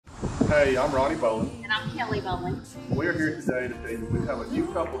Hey, I'm Ronnie Bowling. And I'm Kelly Bowling. We're here today to tell you we have a new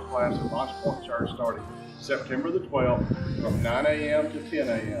couples class at Launch Point Church starting September the 12th from 9 a.m. to 10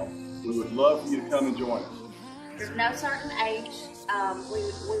 a.m. We would love for you to come and join us. There's no certain age.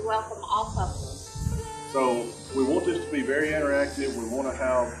 We welcome all couples. So we want this to be very interactive. We want to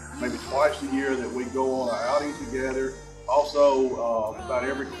have maybe twice a year that we go on an outing together. Also, about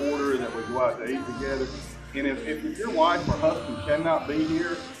every quarter that we go out to eat together. And if your wife or husband cannot be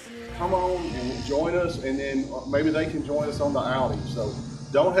here, come on and join us, and then maybe they can join us on the outing. So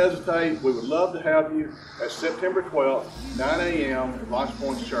don't hesitate. We would love to have you at September 12th, 9 a.m. at Launch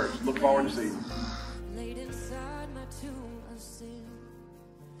Point Church. Look forward to seeing you.